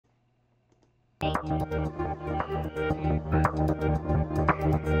Hey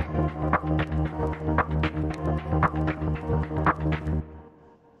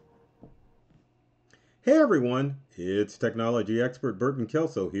everyone, it's technology expert Burton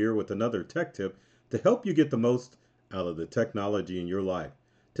Kelso here with another tech tip to help you get the most out of the technology in your life.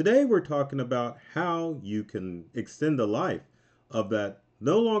 Today we're talking about how you can extend the life of that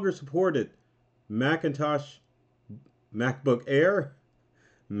no longer supported Macintosh, MacBook Air,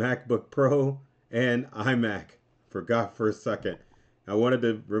 MacBook Pro, and iMac. Forgot for a second. I wanted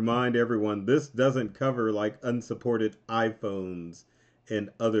to remind everyone this doesn't cover like unsupported iPhones and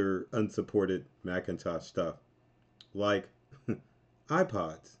other unsupported Macintosh stuff. Like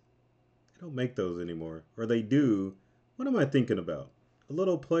iPods. They don't make those anymore. Or they do. What am I thinking about? A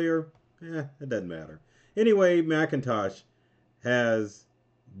little player? It doesn't matter. Anyway, Macintosh has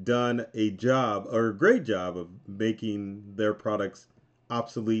done a job, or a great job, of making their products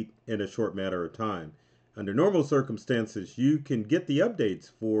obsolete in a short matter of time. Under normal circumstances, you can get the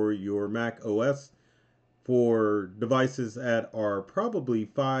updates for your Mac OS for devices that are probably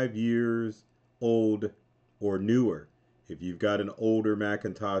 5 years old or newer. If you've got an older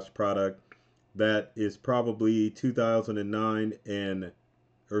Macintosh product that is probably 2009 and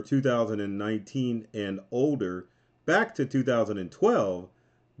or 2019 and older, back to 2012,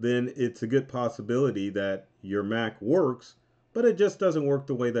 then it's a good possibility that your Mac works, but it just doesn't work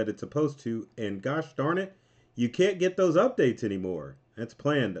the way that it's supposed to. And gosh darn it, you can't get those updates anymore. That's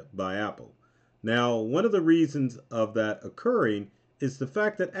planned by Apple. Now, one of the reasons of that occurring is the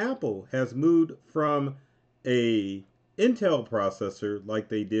fact that Apple has moved from a Intel processor like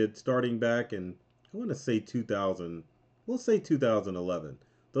they did starting back in, I want to say 2000, we'll say 2011.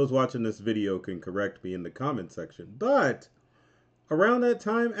 Those watching this video can correct me in the comment section. But around that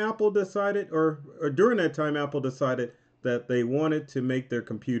time, Apple decided, or during that time, Apple decided that they wanted to make their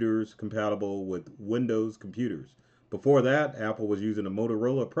computers compatible with Windows computers. Before that, Apple was using a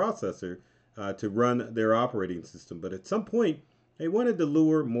Motorola processor to run their operating system. But at some point, they wanted to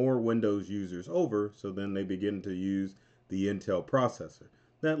lure more Windows users over, so then they began to use the Intel processor.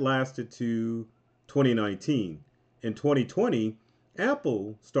 That lasted to 2019. In 2020,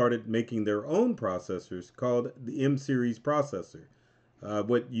 Apple started making their own processors called the M series processor.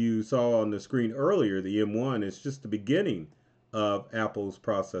 What you saw on the screen earlier, the M1, is just the beginning of Apple's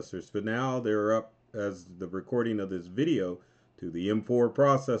processors. But now they're up, as the recording of this video, to the M4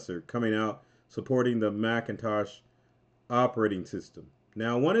 processor coming out supporting the Macintosh operating system.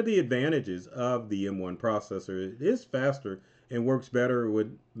 Now, one of the advantages of the M1 processor, it is faster and works better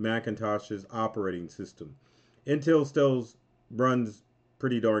with Macintosh's operating system. Intel still runs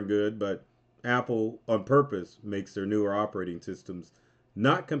pretty darn good, but Apple on purpose makes their newer operating systems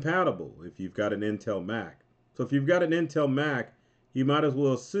not compatible if you've got an Intel Mac. So if you've got an Intel Mac, you might as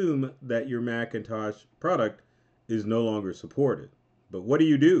well assume that your Macintosh product is no longer supported. But what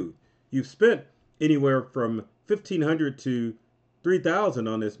do? You've spent anywhere from $1,500 to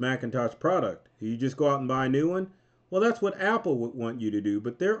 $3,000 on this Macintosh product. You just go out and buy a new one? Well, that's what Apple would want you to do.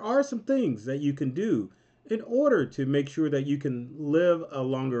 But there are some things that you can do in order to make sure that you can live a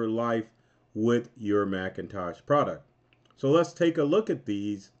longer life with your Macintosh product. So let's take a look at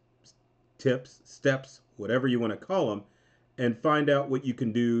these tips, steps, whatever you want to call them, and find out what you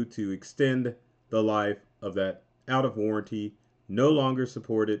can do to extend the life of that out of warranty, no longer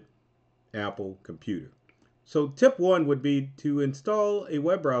supported Apple computer. So tip one would be to install a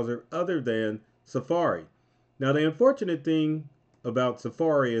web browser other than Safari. Now, the unfortunate thing about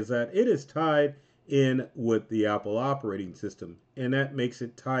Safari is that it is tied in with the Apple operating system, and that makes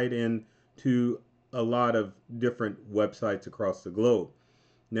it tied in to a lot of different websites across the globe.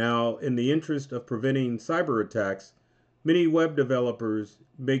 Now, in the interest of preventing cyber attacks, many web developers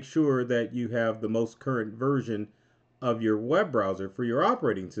make sure that you have the most current version of your web browser for your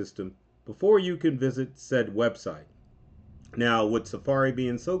operating system before you can visit said website. Now, with Safari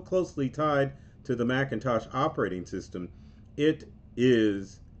being so closely tied to the Macintosh operating system, it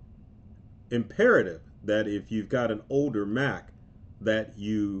is imperative that if you've got an older Mac, that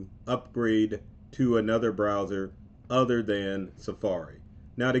you upgrade to another browser other than Safari.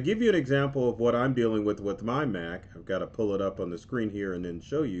 Now, to give you an example of what I'm dealing with my Mac, I've got to pull it up on the screen here and then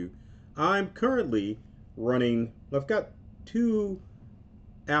show you. I'm currently running, I've got two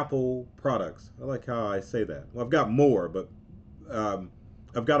Apple products. I like how I say that. Well, I've got more, but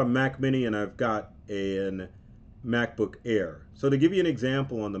I've got a Mac Mini and I've got a MacBook Air. So to give you an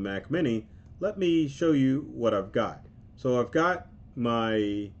example on the Mac Mini, let me show you what I've got. So I've got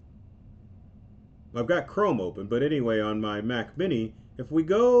Chrome open, but anyway, on my Mac Mini, if we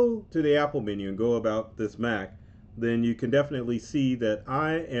go to the Apple menu and go about this Mac, then you can definitely see that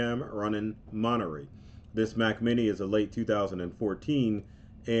I am running Monterey. This Mac Mini is a late 2014,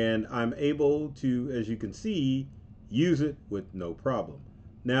 and I'm able to, as you can see, use it with no problem.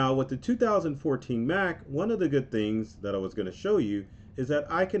 Now with the 2014 Mac, one of the good things that I was going to show you is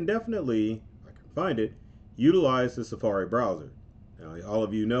that I can definitely, if I can find it, utilize the Safari browser. Now all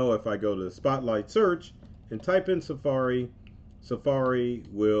of you know if I go to the Spotlight search and type in Safari, Safari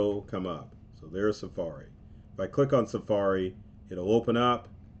will come up. So there's Safari. If I click on Safari, it'll open up.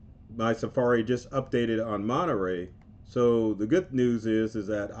 My Safari just updated on Monterey. So the good news is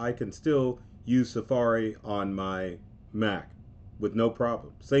that I can still use Safari on my Mac with no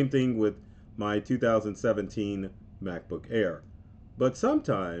problem. Same thing with my 2017 MacBook Air. But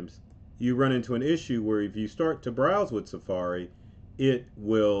sometimes you run into an issue where if you start to browse with Safari, it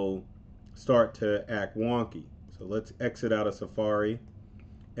will start to act wonky. So let's exit out of Safari.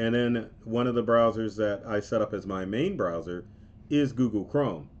 And then one of the browsers that I set up as my main browser is Google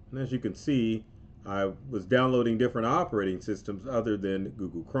Chrome. And as you can see, I was downloading different operating systems other than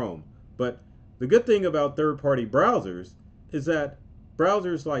Google Chrome. But the good thing about third-party browsers is that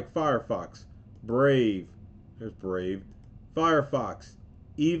browsers like Firefox, Brave, there's Brave, Firefox,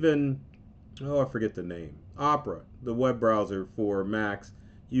 even, oh, I forget the name, Opera, the web browser for Macs,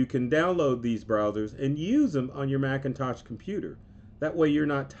 you can download these browsers and use them on your Macintosh computer. That way you're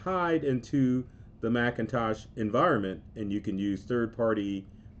not tied into the Macintosh environment, and you can use third-party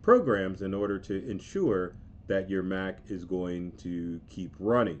programs in order to ensure that your Mac is going to keep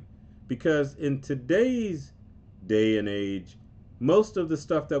running. Because in today's day and age, most of the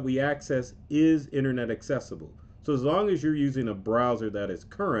stuff that we access is internet accessible. So as long as you're using a browser that is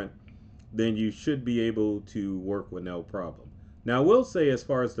current, then you should be able to work with no problem. Now I will say, as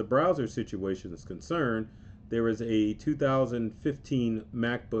far as the browser situation is concerned, there is a 2015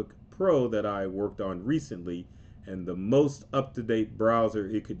 MacBook Pro that I worked on recently, and the most up-to-date browser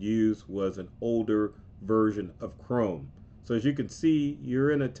it could use was an older version of Chrome. So as you can see,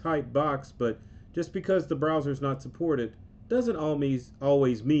 you're in a tight box, but just because the browser is not supported doesn't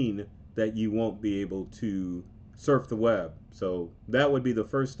always mean that you won't be able to surf the web. So that would be the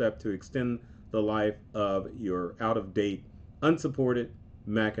first step to extend the life of your out-of-date, unsupported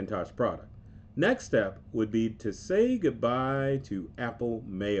Macintosh product. Next step would be to say goodbye to Apple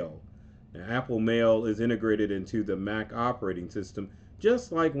Mail. Now, Apple Mail is integrated into the Mac operating system,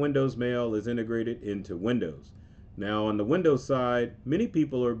 just like Windows Mail is integrated into Windows. Now, on the Windows side, many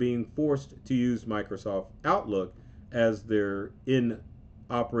people are being forced to use Microsoft Outlook as their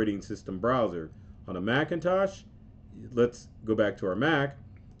in-operating system browser. On a Macintosh, let's go back to our Mac.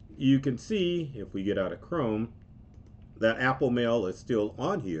 You can see, if we get out of Chrome, that Apple Mail is still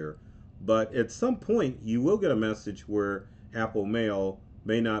on here, but at some point you will get a message where Apple Mail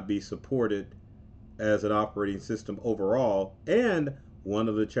may not be supported as an operating system overall. And one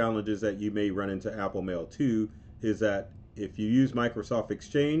of the challenges that you may run into Apple Mail too is that if you use Microsoft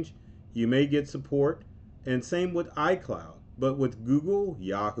Exchange, you may get support, and same with iCloud. But with Google,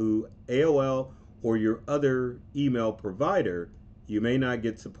 Yahoo, AOL, or your other email provider, you may not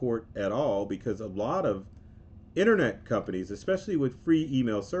get support at all, because a lot of internet companies, especially with free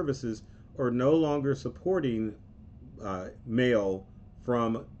email services, are no longer supporting mail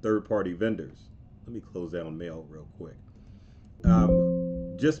from third-party vendors. Let me close down mail real quick.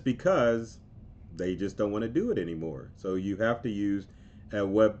 Just because they just don't want to do it anymore. So you have to use a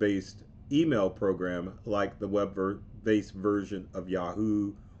web-based email program like the web-based version of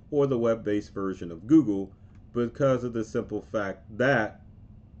Yahoo or the web-based version of Google, because of the simple fact that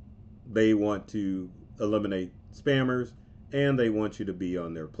they want to eliminate spammers and they want you to be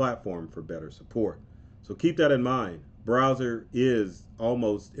on their platform for better support. So keep that in mind. Browser is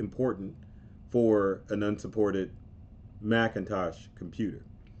almost important for an unsupported Macintosh computer.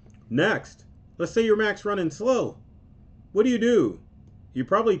 Next, let's say your Mac's running slow. What do? You're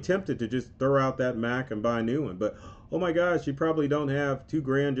probably tempted to just throw out that Mac and buy a new one, but oh my gosh, you probably don't have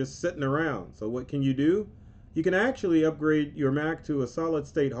 $2,000 just sitting around. So what can you do? You can actually upgrade your Mac to a solid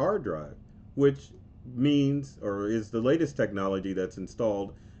state hard drive, which means, or is the latest technology that's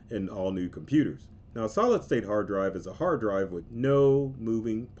installed in all new computers. Now, a solid state hard drive is a hard drive with no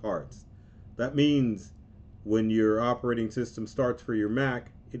moving parts. That means when your operating system starts for your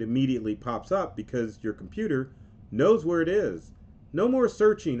Mac, it immediately pops up because your computer knows where it is. No more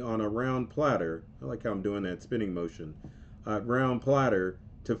searching on a round platter. I like how I'm doing that spinning motion. Round platter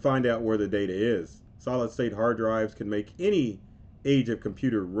to find out where the data is. Solid state hard drives can make any age of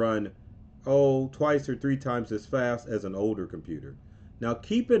computer run twice or three times as fast as an older computer. Now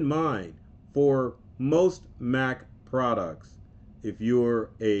keep in mind, for most Mac products, if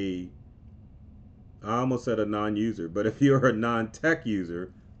you're a I almost said a non-user, but if you're a non-tech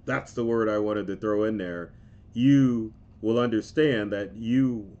user, that's the word I wanted to throw in there. You will understand that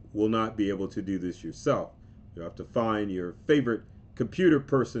you will not be able to do this yourself. You have to find your favorite computer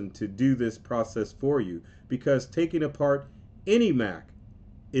person to do this process for you, because taking apart any Mac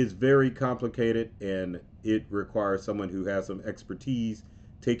is very complicated and it requires someone who has some expertise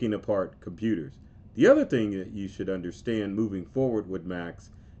taking apart computers. The other thing that you should understand moving forward with Macs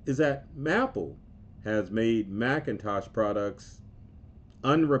is that Apple has made Macintosh products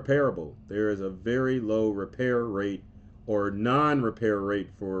unrepairable. There is a very low repair rate or non-repair rate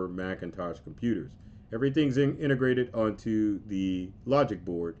for Macintosh computers. Everything's integrated onto the logic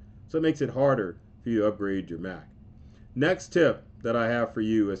board, so it makes it harder for you to upgrade your Mac. Next tip that I have for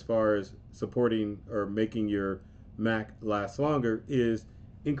you as far as supporting or making your Mac last longer is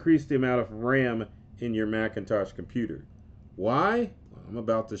increase the amount of RAM in your Macintosh computer. Why? Well, I'm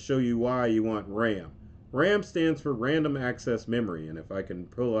about to show you why you want RAM. RAM stands for Random Access Memory, and if I can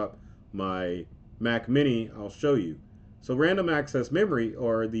pull up my Mac Mini, I'll show you. So random access memory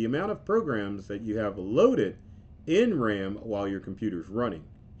are the amount of programs that you have loaded in RAM while your computer's running.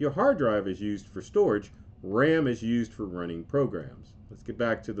 Your hard drive is used for storage. RAM is used for running programs. Let's get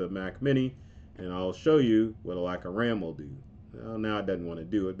back to the Mac Mini and I'll show you what a lack of RAM will do. Well, now it doesn't want to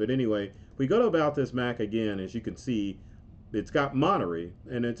do it, but anyway, we go to about this Mac again. As you can see, it's got Monterey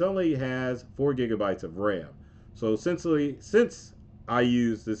and it only has 4 gigabytes of RAM. So essentially, since I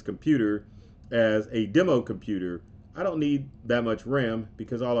use this computer as a demo computer, I don't need that much RAM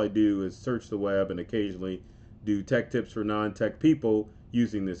because all I do is search the web and occasionally do tech tips for non-tech people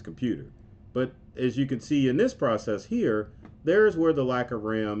using this computer. But as you can see in this process here, there's where the lack of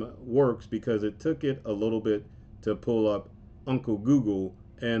RAM works, because it took it a little bit to pull up Uncle Google,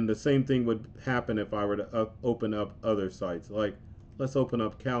 and the same thing would happen if I were to open up other sites. Like, let's open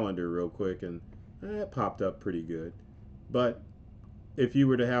up Calendar real quick, and it popped up pretty good. But if you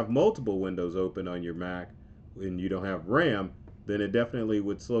were to have multiple windows open on your Mac and you don't have RAM, then it definitely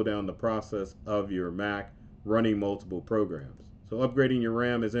would slow down the process of your Mac running multiple programs. So upgrading your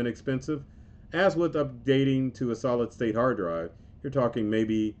RAM is inexpensive. As with updating to a solid state hard drive, you're talking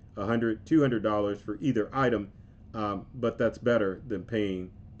maybe $100, $200 for either item, but that's better than paying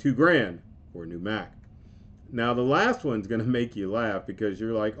 $2,000 for a new Mac. Now the last one's going to make you laugh because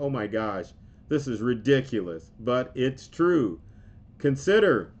you're like, oh my gosh, this is ridiculous, but it's true.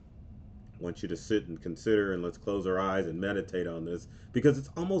 Consider, I want you to sit and consider, and let's close our eyes and meditate on this, because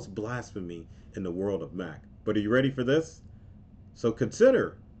it's almost blasphemy in the world of Mac. But are you ready for this? So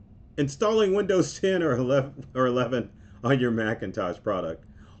consider installing Windows 10 or 11 on your Macintosh product.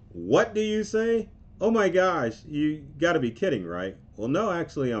 What do you say? Oh my gosh, you got to be kidding, right? Well, no,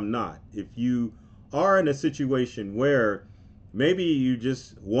 actually I'm not. If you are in a situation where maybe you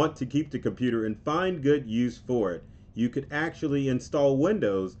just want to keep the computer and find good use for it, you could actually install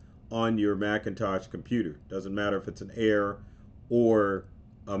Windows on your Macintosh computer. Doesn't matter if it's an Air or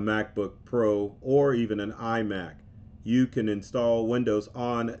a MacBook Pro or even an iMac. You can install Windows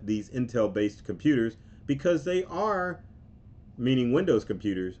on these Intel-based computers because they are, meaning Windows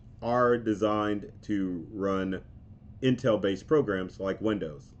computers, are designed to run Intel-based programs like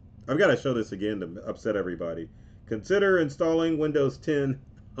Windows. I've got to show this again to upset everybody. Consider installing Windows 10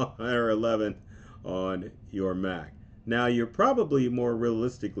 or 11 on your Mac. Now, you're probably more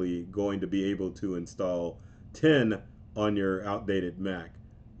realistically going to be able to install 10 on your outdated Mac.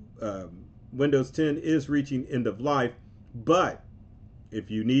 Windows 10 is reaching end of life, but if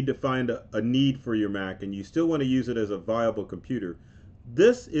you need to find a need for your Mac and you still want to use it as a viable computer,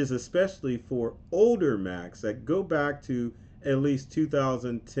 this is especially for older Macs that go back to at least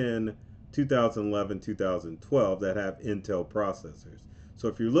 2010, 2011, 2012 that have Intel processors. So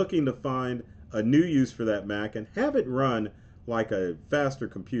if you're looking to find a new use for that Mac and have it run like a faster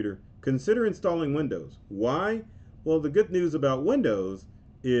computer, consider installing Windows. Why? Well, the good news about Windows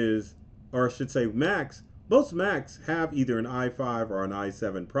is, or I should say Macs, most Macs have either an i5 or an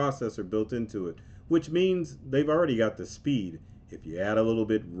i7 processor built into it, which means they've already got the speed. If you add a little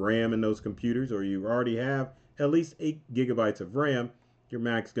bit RAM in those computers, or you already have at least 8 gigabytes of RAM, your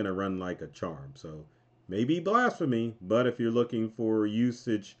Mac's going to run like a charm. So maybe blasphemy, but if you're looking for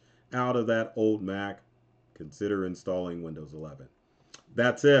usage out of that old Mac, consider installing Windows 11.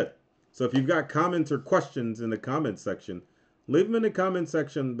 That's it. So if you've got comments or questions in the comments section, leave them in the comment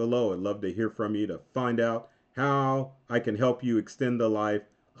section below. I'd love to hear from you to find out how I can help you extend the life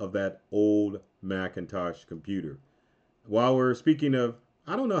of that old Macintosh computer. While we're speaking of,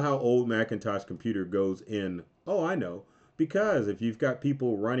 I don't know how old Macintosh computer goes in. Oh, I know. Because if you've got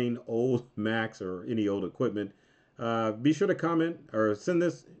people running old Macs or any old equipment, be sure to comment or send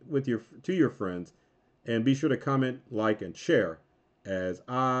this with to your friends And be sure to comment, like, and share, as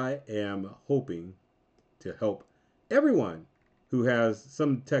I am hoping to help everyone who has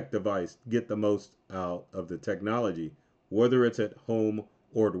some tech device get the most out of the technology, whether it's at home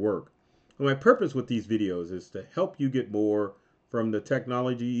or at work. And my purpose with these videos is to help you get more from the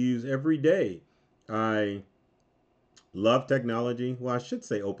technology you use every day. I love technology. Well, I should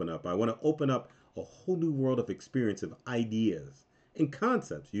say open up. I want to open up a whole new world of experience of ideas and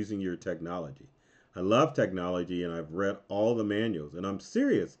concepts using your technology. I love technology and I've read all the manuals, and I'm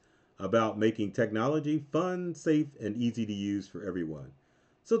serious about making technology fun, safe, and easy to use for everyone.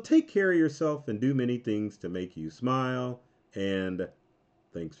 So take care of yourself and do many things to make you smile, and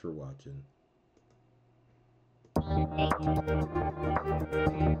thanks for watching.